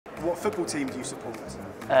What football team do you support?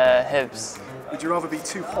 Hibs. Would you rather be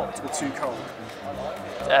too hot or too cold?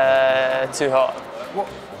 Too hot.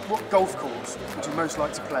 What golf course would you most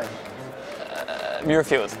like to play?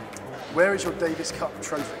 Muirfield. Where is your Davis Cup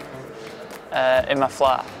trophy? In my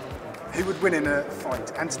flat. Who would win in a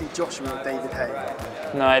fight, Anthony Joshua or David Haye?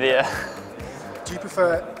 No idea. Do you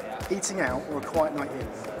prefer eating out or a quiet night in?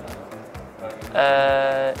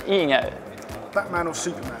 Eating out. Batman or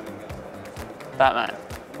Superman? Batman.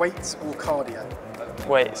 Weights or cardio?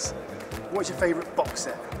 Weights. What is your favourite box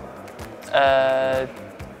set?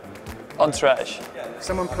 Entourage. If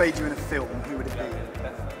someone played you in a film, who would it be?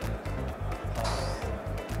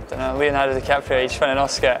 Don't know, Leonardo DiCaprio, he just won an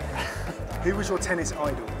Oscar. Who was your tennis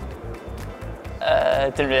idol?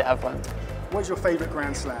 Didn't really have one. What is your favourite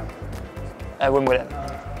Grand Slam? Wimbledon.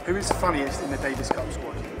 Who is funniest in the Davis Cup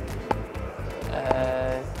squad?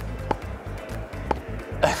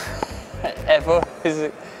 Evo is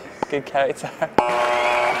a good character.